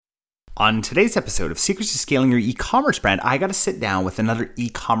On today's episode of Secrets to Scaling Your E-commerce Brand, I got to sit down with another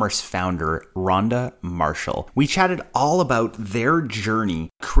e-commerce founder, Rhonda Marshall. We chatted all about their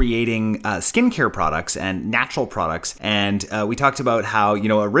journey creating skincare products and natural products. And we talked about how,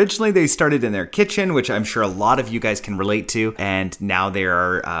 originally they started in their kitchen, which I'm sure a lot of you guys can relate to. And now they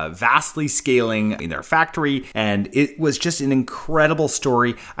are vastly scaling in their factory. And it was just an incredible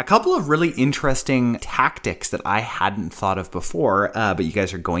story. A couple of really interesting tactics that I hadn't thought of before, but you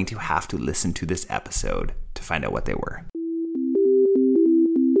guys are going to have to listen to this episode to find out what they were.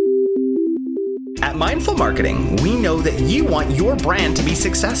 At Mindful Marketing, we know that you want your brand to be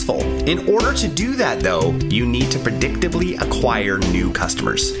successful. In order to do that, though, you need to predictably acquire new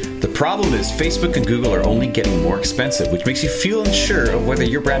customers. The problem is Facebook and Google are only getting more expensive, which makes you feel unsure of whether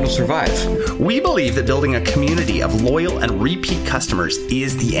your brand will survive. We believe that building a community of loyal and repeat customers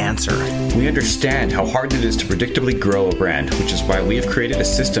is the answer. We understand how hard it is to predictably grow a brand, which is why we have created a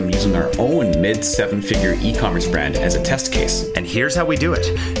system using our own mid-seven-figure e-commerce brand as a test case. And here's how we do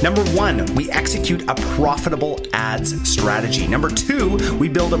it. Number 1, we execute a profitable ads strategy. Number 2, we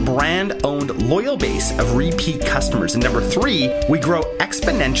build a brand-owned loyal base of repeat customers. And number 3, we grow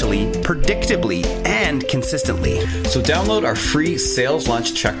exponentially, predictably, and consistently. So download our free sales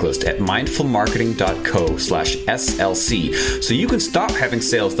launch checklist at mindfulmarketing.co/SLC so you can stop having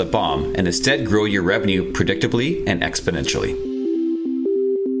sales that bomb and instead grow your revenue predictably and exponentially.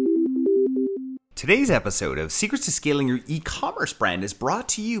 Today's episode of Secrets to Scaling Your E-commerce Brand is brought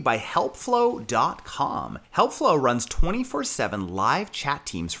to you by Helpflow.com. Helpflow runs 24/7 live chat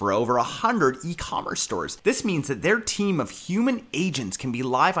teams for over 100 e-commerce stores. This means that their team of human agents can be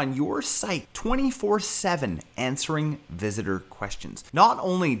live on your site 24/7 answering visitor questions. Not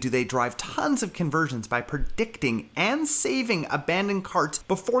only do they drive tons of conversions by predicting and saving abandoned carts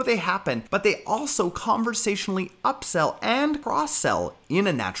before they happen, but they also conversationally upsell and cross-sell in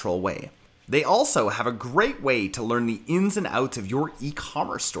a natural way. They also have a great way to learn the ins and outs of your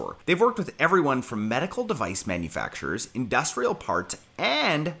e-commerce store. They've worked with everyone from medical device manufacturers, industrial parts,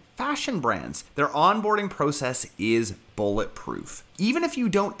 and fashion brands. Their onboarding process is bulletproof. Even if you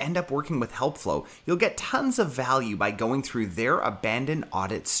don't end up working with Helpflow, you'll get tons of value by going through their abandoned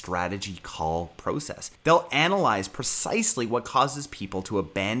audit strategy call process. They'll analyze precisely what causes people to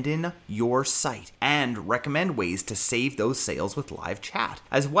abandon your site and recommend ways to save those sales with live chat.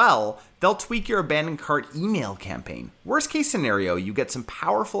 As well, they'll tweak your abandoned cart email campaign. Worst case scenario, you get some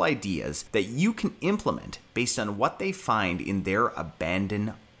powerful ideas that you can implement based on what they find in their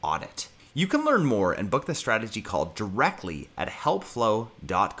abandoned audit. You can learn more and book the strategy call directly at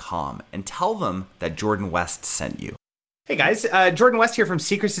helpflow.com and tell them that Jordan West sent you. Hey guys, Jordan West here from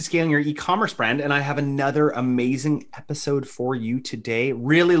Secrets to Scaling Your E-commerce Brand, and I have another amazing episode for you today.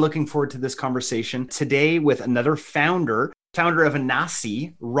 Really looking forward to this conversation today with another founder of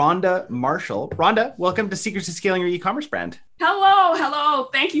Inahsi, Rhonda Marshall. Rhonda, welcome to Secrets to Scaling Your E-commerce Brand. Hello.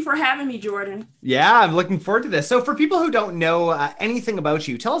 Thank you for having me, Jordan. Yeah, I'm looking forward to this. So for people who don't know anything about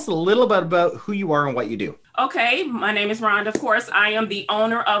you, tell us a little bit about who you are and what you do. Okay, my name is Rhonda. Of course, I am the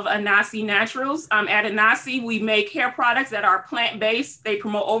owner of Inahsi Naturals. At Inahsi, we make hair products that are plant-based. They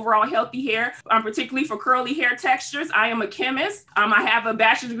promote overall healthy hair, particularly for curly hair textures. I am a chemist. I have a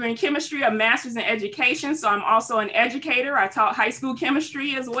bachelor's degree in chemistry, a master's in education. So I'm also an educator. I taught high school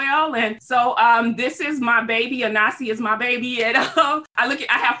chemistry as well. And so this is my baby. Inahsi is my baby. And I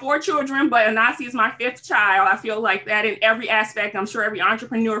have 4 children, but Inahsi is my 5th child. I feel like that in every aspect. I'm sure every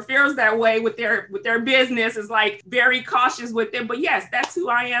entrepreneur feels that way with their business. Is like very cautious with it, but yes, that's who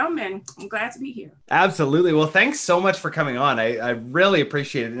I am, and I'm glad to be here. Absolutely. Well, thanks so much for coming on. I really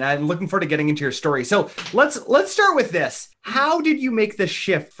appreciate it, and I'm looking forward to getting into your story. So let's start with this. How did you make the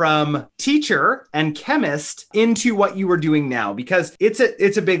shift from teacher and chemist into what you were doing now? Because it's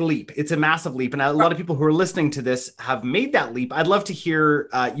a big leap. It's a massive leap. And a lot of people who are listening to this have made that leap. I'd love to hear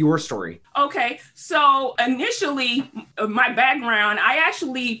your story. Okay. So initially, my background, I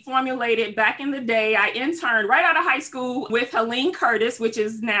actually formulated back in the day. I interned right out of high school with Helene Curtis, which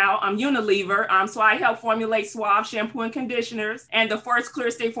is now Unilever. So I helped formulate Suave shampoo and conditioners and the first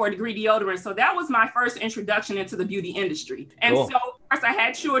Clear Stay 4-degree deodorant. So that was my first introduction into the beauty industry. And cool. So of course I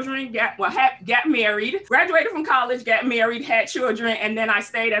had children, got married, graduated from college, got married, had children, and then I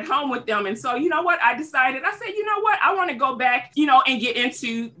stayed at home with them. And so, you know what, I said, I want to go back, and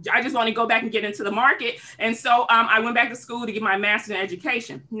I just want to go back and get into the market. And so I went back to school to get my master's in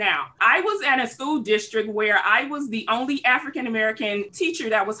education. Now, I was at a school district where I was the only African-American teacher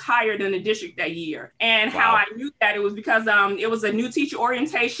that was hired in the district that year. And how I knew that, it was because it was a new teacher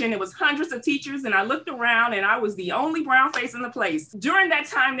orientation. It was hundreds of teachers, and I looked around and I was the only brown around facing the place. During that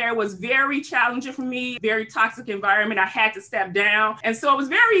time there, it was very challenging for me, very toxic environment. I had to step down. And so it was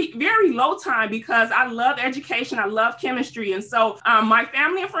very, very low time because I love education. I love chemistry. And so my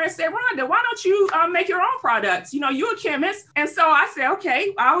family and friends said, Rhonda, why don't you make your own products? You're a chemist. And so I said,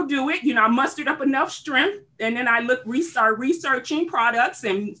 okay, I'll do it. I mustered up enough strength. And then I started researching products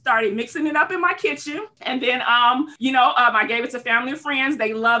and started mixing it up in my kitchen. And then, I gave it to family and friends.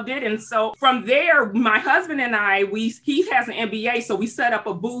 They loved it. And so from there, my husband and I, he has an MBA. So we set up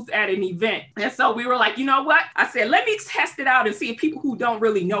a booth at an event. And so we were like, you know what? I said, let me test it out and see if people who don't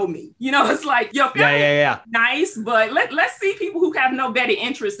really know me, it's like, your family nice, but let's see people who have no better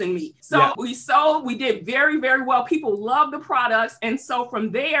interest in me. So we sold, we did very, very well. People love the products. And so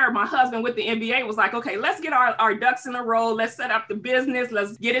from there, my husband with the MBA was like, okay, let's get our ducks in a row. Let's set up the business.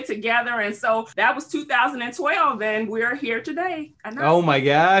 Let's get it together. And so that was 2012 and we're here today. Oh my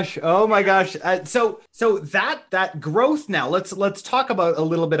gosh. So that growth now, let's talk about a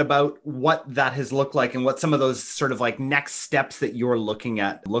little bit about what that has looked like and what some of those sort of like next steps that you're looking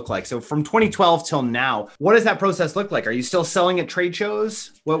at look like. So from 2012 till now, what does that process look like? Are you still selling at trade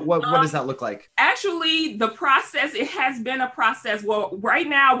shows? What does that look like? Actually, the process, it has been a process. Well, right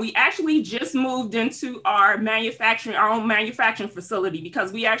now we actually just moved into our own manufacturing facility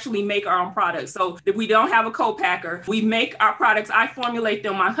because we actually make our own products. So if we don't have a co-packer, we make our products. I formulate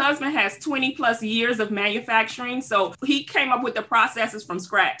them. My husband has 20 plus years of manufacturing. So he came up with the processes from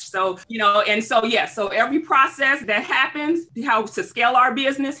scratch. So, so every process that happens, how to scale our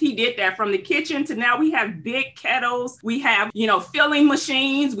business, he did that from the kitchen to now we have big kettles. We have, filling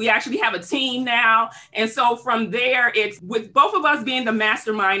machines. We actually have a team now. And so from there, it's with both of us being the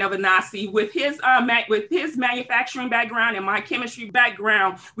mastermind of Inahsi, with his manufacturing background and my chemistry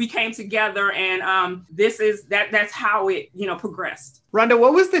background, we came together and that's how it, progressed. Rhonda,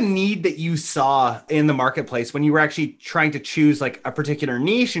 what was the need that you saw in the marketplace when you were actually trying to choose like a particular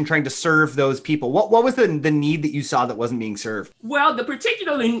niche and trying to serve those people? What was the need that you saw that wasn't being served? Well, the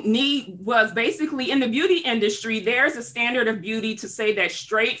particular need was basically in the beauty industry, there's a standard of beauty to say that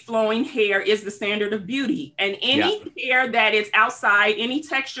straight flowing hair is the standard of beauty. And any hair that is outside, any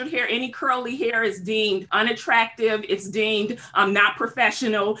textured hair, any curly hair is deemed unattractive. It's deemed not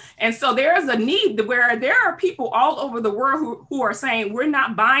professional. And so there is a need where there are people all over the world who are saying, we're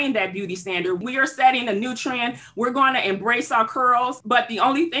not buying that beauty standard. We are setting a new trend. We're going to embrace our curls. But the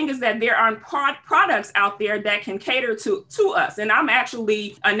only thing is that there aren't products out there that can cater to us. And I'm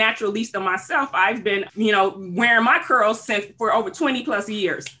actually a naturalista myself. I've been, wearing my curls for over 20 plus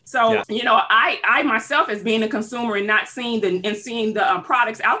years. So, I myself, as being a consumer and not seeing the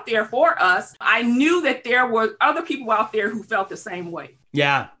products out there for us, I knew that there were other people out there who felt the same way.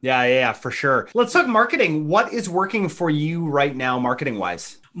 Yeah, for sure. Let's talk marketing. What is working for you right now, marketing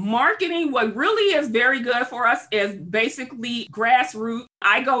wise? Marketing, what really is very good for us is basically grassroots.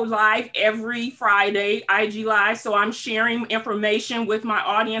 I go live every Friday, IG Live. So I'm sharing information with my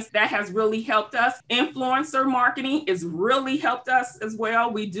audience. That has really helped us. Influencer marketing has really helped us as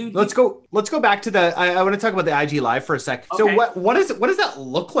well. We do. Let's go back to I want to talk about the IG Live for a sec. Okay. So what does that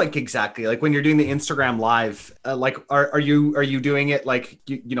look like exactly? Like when you're doing the Instagram Live, are you doing it like,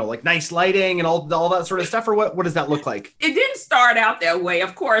 like nice lighting and all that sort of stuff? Or what does that look like? It didn't start out that way.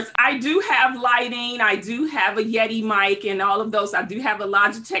 Of course, I do have lighting. I do have a Yeti mic and all of those. I do have a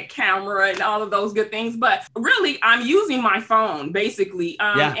Logitech camera and all of those good things. But really, I'm using my phone, basically.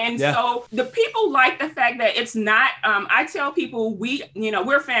 So the people like the fact that it's not, I tell people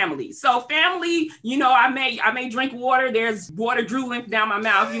we're family. So family, I may drink water. There's water drooling down my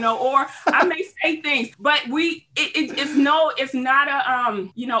mouth, or I may say things, but it's not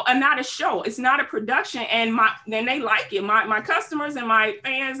a show. It's not a production. And they like it. My customers and my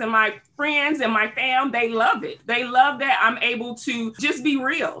fans and my friends and my fam, they love it. They love that I'm able to just be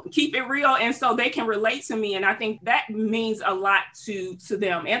real, keep it real. And so they can relate to me. And I think that means a lot to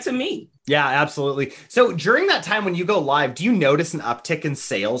them and to me. Yeah, absolutely. So during that time when you go live, do you notice an uptick in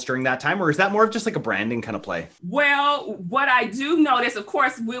sales during that time, or is that more of just like a branding kind of play? Well, what I do notice, of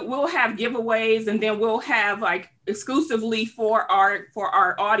course, we'll have giveaways and then we'll have like exclusively for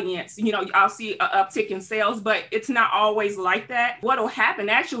our audience, I'll see an uptick in sales, but it's not always like that. What'll happen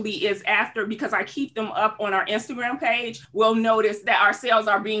actually is because I keep them up on our Instagram page, we'll notice that our sales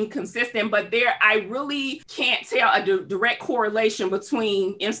are being consistent, but I really can't tell a direct correlation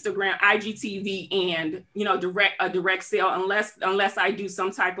between Instagram, IGTV and, a direct sale unless I do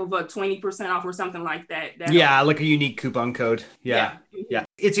some type of a 20% off or something like that. Like a unique coupon code. Yeah.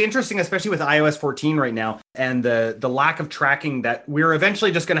 It's interesting, especially with iOS 14 right now. and the lack of tracking that we're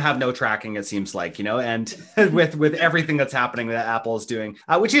eventually just going to have no tracking, it seems like, and with everything that's happening that Apple is doing,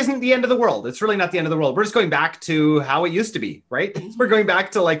 which isn't the end of the world. It's really not the end of the world. We're just going back to how it used to be, right? We're going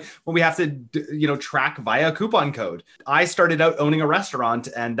back to like when we have to, track via a coupon code. I started out owning a restaurant,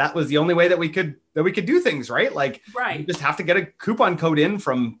 and that was the only way that we could do things, right? Like, you just have to get a coupon code in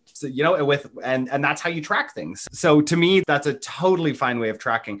from, and that's how you track things. So to me, that's a totally fine way of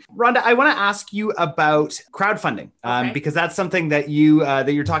tracking. Rhonda, I want to ask you about crowdfunding, because that's something that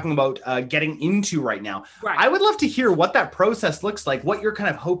you're talking about getting into right now. Right. I would love to hear what that process looks like, what you're kind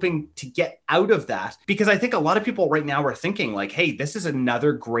of hoping to get out of that, because I think a lot of people right now are thinking like, hey, this is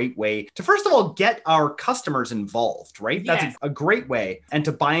another great way to, first of all, get our customers involved, right? Yes. That's a great way, and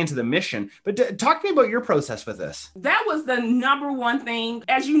to buy into the mission. But talk to me about your process with this. That was the number one thing.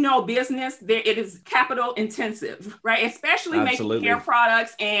 As you know, business, it is capital intensive, right? Especially making hair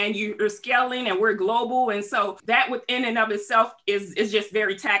products, and you're scaling, and we're global. And so that within and of itself is just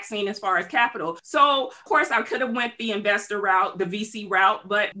very taxing as far as capital. So of course I could have went the investor route, the VC route,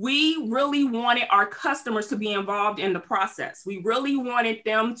 but we really wanted our customers to be involved in the process. We really wanted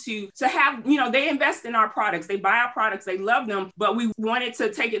them to have, they invest in our products, they buy our products, they love them, but we wanted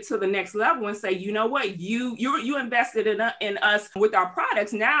to take it to the next level and say, you know what, you invested in us with our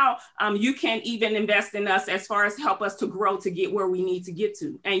products. Now you can even invest in us as far as help us to grow to get where we need to get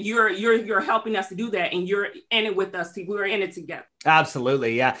to. And you're helping us to do that, and you're in it with us. We're in it together.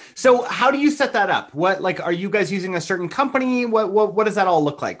 Absolutely. Yeah. So how do you set that up? What, like, are you guys using a certain company? What does that all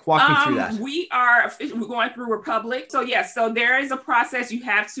look like? Walk me through that. We're going through Republic. So yes, so there is a process. You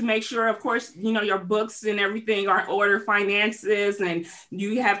have to make sure, of course, your books and everything are in order, finances, and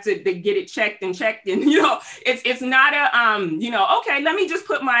you have to get it checked. And it's not okay, let me just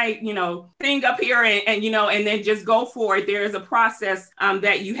put my, thing up here and then just go for it. There is a process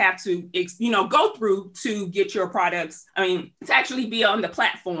that you have to, go through to get your products. To actually be on the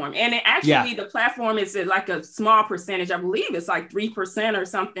platform. And the platform is like a small percentage. I believe it's like 3% or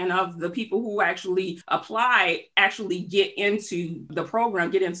something of the people who actually apply actually get into the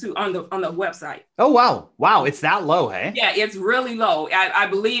program, get into on the website. Oh, wow. Wow. It's that low, hey? Yeah, it's really low. I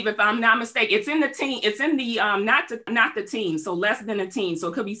believe, if I'm not mistaken, it's in the team. It's in the, not the team. So less than a team. So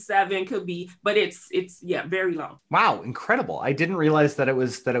it could be 7, but it's very low. Wow. Incredible. I didn't realize that it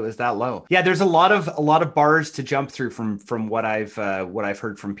was that low. Yeah. There's a lot of bars to jump through from what I've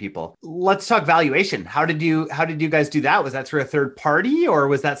heard from people. Let's talk valuation. How did you guys do that? Was that through a third party, or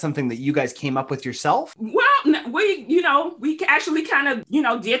was that something that you guys came up with yourself? Well, we actually kind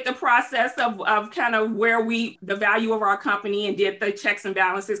of, did the process of kind of the value of our company, and did the checks and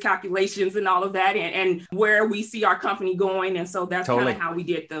balances calculations and all of that, and where we see our company going. And so that's kind of how we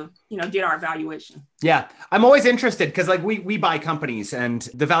did did our valuation. Yeah. I'm always interested because like we buy companies, and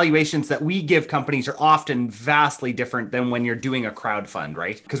the valuations that we give companies are often vastly different than when you're doing a crowd fund,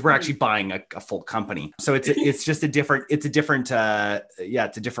 right? Because we're actually buying a full company. So it's just a different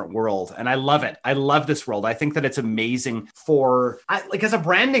world. And I love it. I love this world. I think that it's amazing as a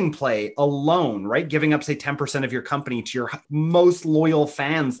branding play alone, right? Giving up, say, 10% of your company to your most loyal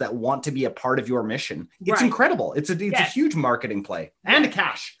fans that want to be a part of your mission. It's incredible. It's a huge marketing play and a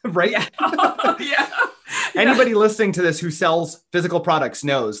cash, right? Yeah. Yeah. Anybody listening to this who sells physical products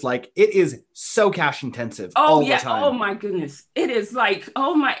knows, like, it is so cash intensive all the time. Oh my goodness. It is like,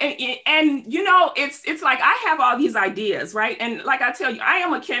 oh my, and it's like, I have all these ideas, right? And like I tell you, I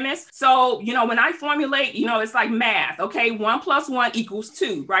am a chemist. So, when I formulate, it's like math. Okay. 1 + 1 =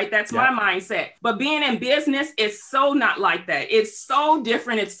 2, right? That's my mindset. But being in business is so not like that. It's so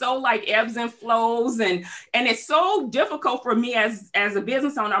different. It's so like ebbs and flows. And it's so difficult for me as a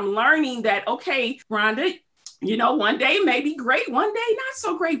business owner. I'm learning that, okay, Rhonda, one day may be great, one day not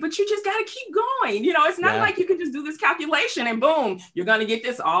so great, but you just got to keep going. It's not like you can just do this calculation and boom, you're going to get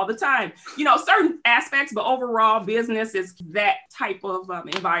this all the time. Certain aspects, but overall business is that type of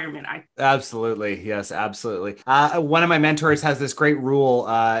environment. Absolutely. Yes, absolutely. One of my mentors has this great rule.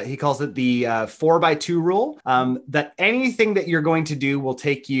 He calls it the 4x2 rule, that anything that you're going to do will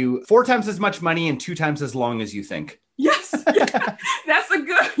take you 4 times as much money and 2 times as long as you think. Yes. Yeah, that's a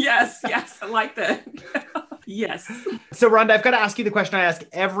good, yes. I like that. Yes. So Rhonda, I've got to ask you the question I ask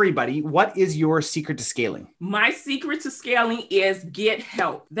everybody. What is your secret to scaling? My secret to scaling is get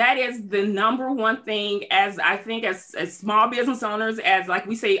help. That is the number one thing, as I think as small business owners, as like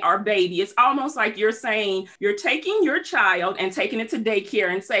we say, our baby. It's almost like you're saying, you're taking your child and taking it to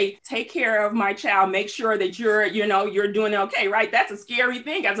daycare and say, take care of my child. Make sure that you're doing okay, right? That's a scary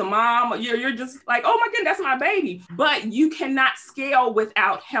thing. As a mom, you're just like, oh my goodness, that's my baby. But you cannot scale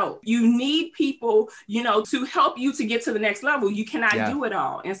without help. You need people, to to help you to get to the next level. You cannot do it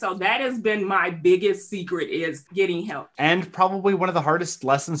all. And so that has been my biggest secret, is getting help. And probably one of the hardest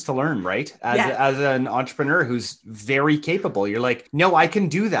lessons to learn, right? As an entrepreneur who's very capable, you're like, no, I can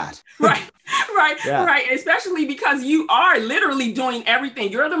do that. Right. Especially because you are literally doing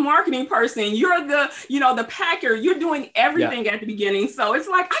everything. You're the marketing person. You're the packer. You're doing everything at the beginning. So it's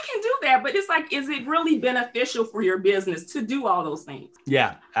like, I can do that. But it's like, is it really beneficial for your business to do all those things?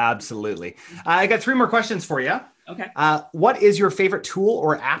 Yeah, absolutely. I got 3 more questions for you. Okay. What is your favorite tool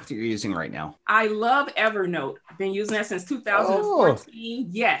or app that you're using right now? I love Evernote. I've been using that since 2014.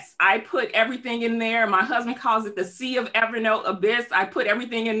 Yes, I put everything in there. My husband calls it the sea of Evernote abyss. I put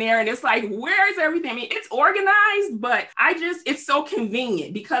everything in there and it's like, where is everything? I mean, it's organized, but it's so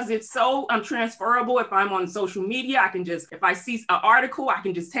convenient because it's so transferable. If I'm on social media, I can just, if I see an article, I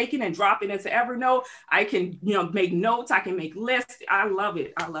can just take it and drop it into Evernote. I can, make notes. I can make lists. I love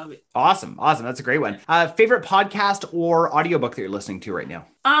it. Awesome. That's a great one. Favorite podcast or audiobook that you're listening to right now?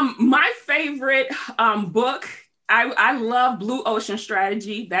 My favorite book, I love Blue Ocean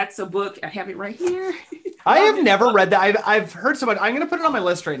Strategy. That's a book. I have it right here. I have never read that. I've heard so much. I'm going to put it on my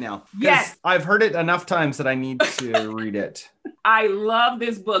list right now. Yes. I've heard it enough times that I need to read it. I love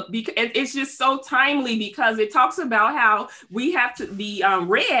this book because it's just so timely, because it talks about how we have to be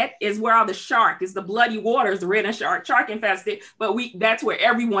red is where all the shark is, the bloody waters, the red and shark infested. But that's where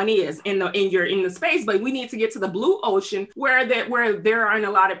everyone is in the space. But we need to get to the blue ocean where there aren't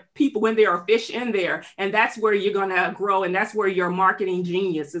a lot of people, when there are fish in there, and that's where you're gonna grow, and that's where your marketing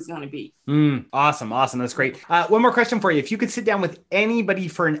genius is gonna be. Awesome. That's great. One more question for you. If you could sit down with anybody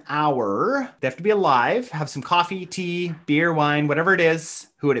for an hour, they have to be alive, have some coffee, tea, beer, wine, whatever it is,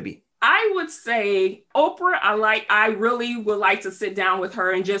 who would it be? I would say Oprah. I really would like to sit down with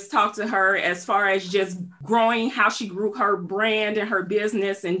her and just talk to her as far as just growing, how she grew her brand and her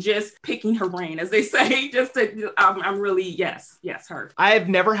business, and just picking her brain, as they say. I'm really, yes, her. I've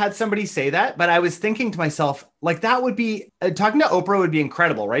never had somebody say that, but I was thinking to myself, like, that would be, talking to Oprah would be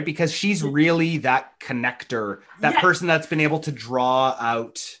incredible, right? Because she's really that connector, that person that's been able to draw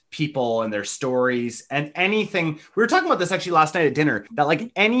out people and their stories and anything. We were talking about this actually last night at dinner, that like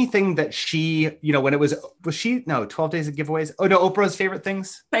anything that she, when it was 12 days of giveaways. Oh no, Oprah's favorite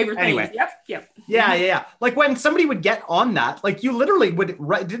things. Anyway. Yep. Yeah. Like when somebody would get on that, like you literally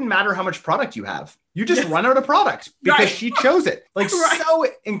it didn't matter how much product you have. You just run out of product because she chose it. Like so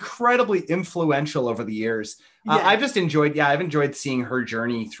incredibly influential over the years. I've enjoyed seeing her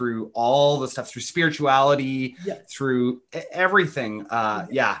journey through all the stuff, through spirituality, through everything.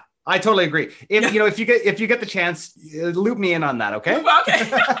 I totally agree. If you get the chance, loop me in on that. Okay.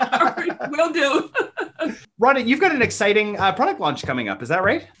 Okay. All right, will do. Rhonda, you've got an exciting product launch coming up. Is that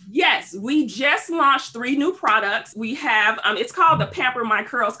right? Yes, we just launched 3 new products. We have, it's called the Pamper My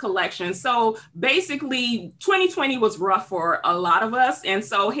Curls collection. So basically 2020 was rough for a lot of us. And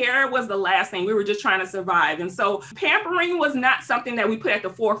so hair was the last thing. We were just trying to survive. And so pampering was not something that we put at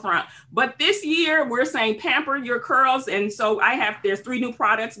the forefront. But this year we're saying pamper your curls. And so there's 3 new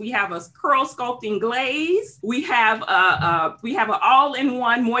products. We have a curl sculpting glaze. We have an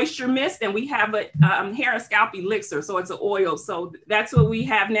all-in-one moisture mist, and we have a hair and scalp elixir. So it's an oil. So that's what we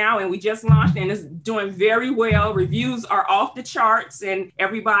have now. And we just launched, and it's doing very well. Reviews are off the charts and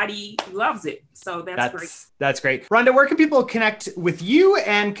everybody loves it. So that's great. That's great. Rhonda, where can people connect with you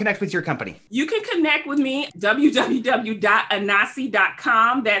and connect with your company? You can connect with me,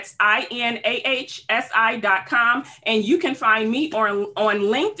 www.inahsi.com. That's INAHSI.com. And you can find me on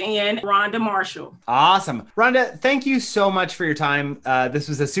LinkedIn, Rhonda Marshall. Awesome. Rhonda, thank you so much for your time. This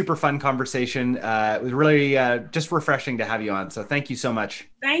was a super fun conversation. It was really just refreshing to have you on. So thank you so much.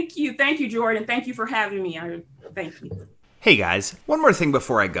 Thank you. Thank you, Jordan. Thank you for having me. Thank you. Hey guys, one more thing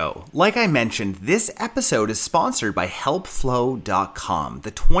before I go. Like I mentioned, this episode is sponsored by helpflow.com,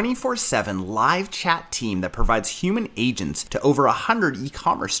 the 24/7 live chat team that provides human agents to over 100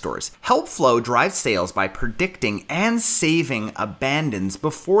 e-commerce stores. Helpflow drives sales by predicting and saving abandons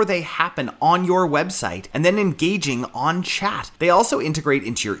before they happen on your website and then engaging on chat. They also integrate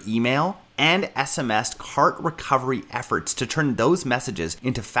into your email and SMS cart recovery efforts to turn those messages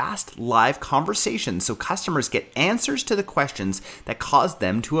into fast live conversations so customers get answers to the questions that caused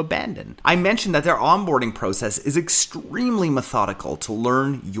them to abandon. I mentioned that their onboarding process is extremely methodical to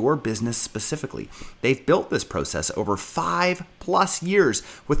learn your business specifically. They've built this process over 5 plus years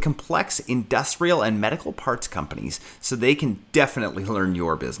with complex industrial and medical parts companies, so they can definitely learn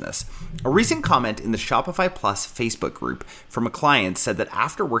your business. A recent comment in the Shopify Plus Facebook group from a client said that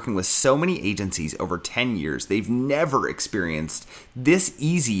after working with so many agencies over 10 years, they've never experienced this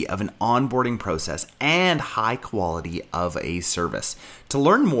easy of an onboarding process and high quality of a service. To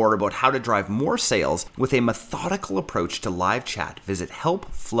learn more about how to drive more sales with a methodical approach to live chat, visit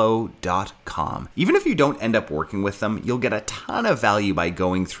helpflow.com. Even if you don't end up working with them, you'll get a ton of value by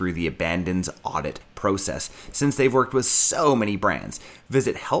going through the abandons audit process, since they've worked with so many brands.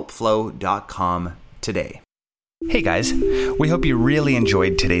 Visit helpflow.com today. Hey guys, we hope you really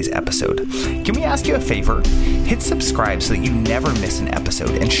enjoyed today's episode. Can we ask you a favor? Hit subscribe so that you never miss an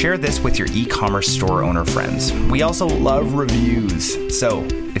episode, and share this with your e-commerce store owner friends. We also love reviews, so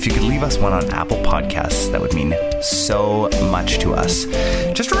if you could leave us one on Apple Podcasts, that would mean so much to us.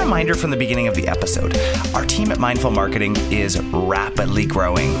 Just a reminder from the beginning of the episode, our team at Mindful Marketing is rapidly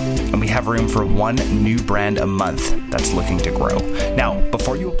growing, and we have room for one new brand a month that's looking to grow. Now,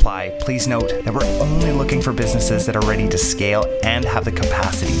 before you apply, please note that we're only looking for businesses that are ready to scale and have the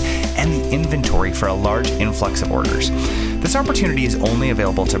capacity and the inventory for a large influx of orders. This opportunity is only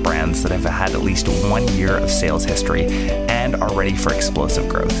available to brands that have had at least 1 year of sales history and are ready for explosive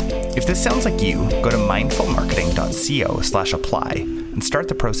growth. If this sounds like you, go to mindfulmarketing.co/apply and start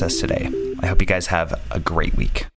the process today. I hope you guys have a great week.